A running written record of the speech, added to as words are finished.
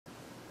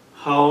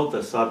how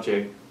the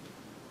subject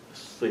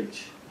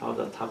switch, how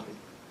the topic,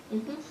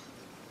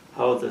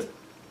 how the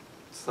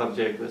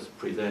subject was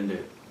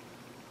presented,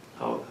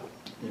 how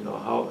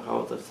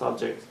how the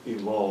subject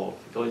evolved,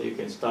 because you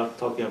can start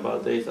talking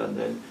about this and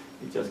then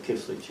you just keep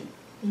switching.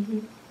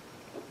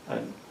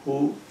 And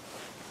who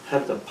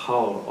had the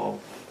power of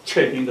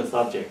changing the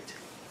subject?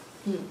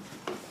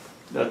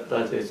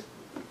 That is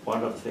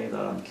one of the things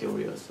that I'm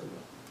curious about.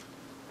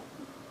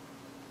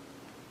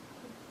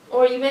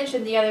 Or you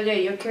mentioned the other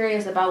day you're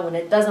curious about when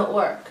it doesn't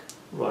work.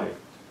 Right.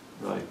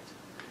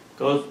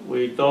 Because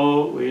we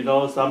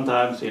know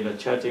sometimes in a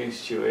chatting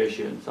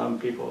situation, some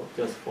people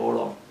just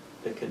follow,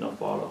 they cannot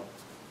follow.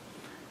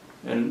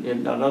 And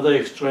in another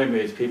extreme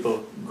is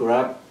people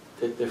grab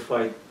the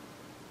fight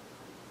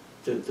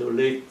to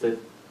lead the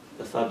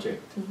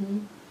subject.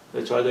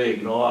 They try to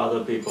ignore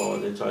other people,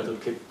 they try to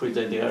keep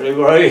presenting.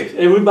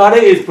 Everybody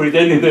is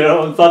presenting their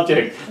own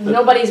subject.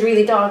 Nobody's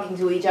really talking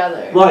to each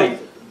other. Right.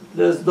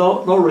 There's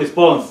no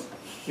response.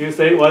 You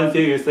say one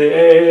thing, you say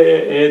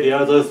A, the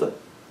others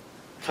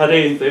cut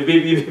in, say B.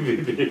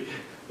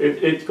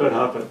 It could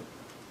happen.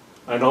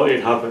 I know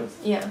it happens.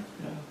 Yeah.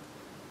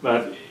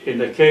 But in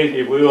the case,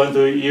 if we want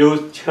to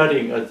use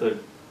chatting as a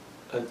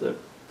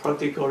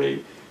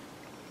practically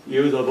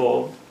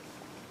usable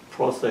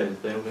process,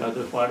 then we have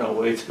to find a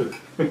way to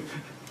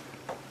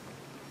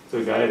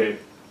to guide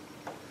it.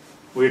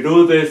 We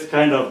do this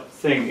kind of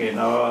thing in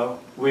our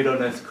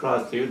wilderness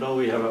class. Do you know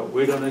we have a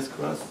wilderness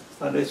class,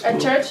 Sunday school?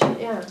 At church?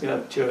 Yeah. Yeah,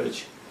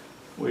 church.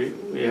 We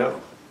have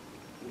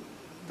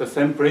the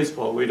same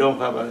principle. We don't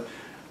have a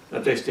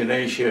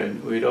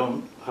destination. We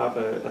don't have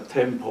a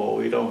tempo.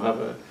 We don't have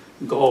a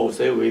goal.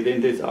 Say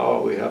within this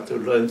hour we have to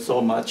learn so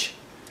much.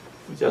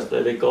 We just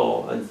let it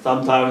go. And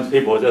sometimes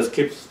people just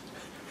keep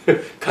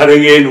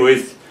cutting in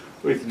with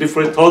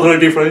totally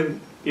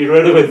different,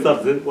 irrelevant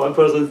subject. One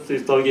person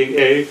is talking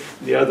A,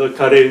 the other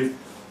cut in.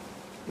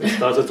 We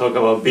start to talk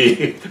about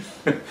B.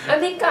 I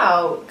think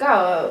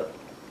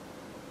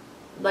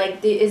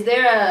is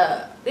there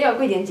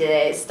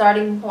a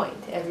starting point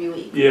every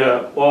week?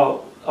 Yeah,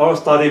 well, our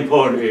starting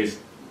point is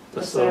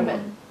the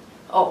sermon.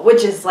 Oh,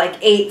 which is like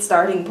 8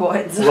 starting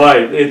points.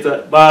 Right,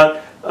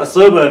 but a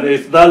sermon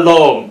is that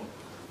long,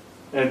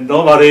 and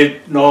nobody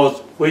knows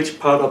which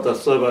part of the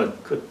sermon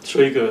could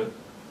trigger.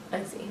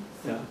 I see.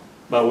 Yeah,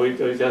 but we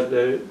just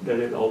let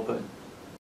it open.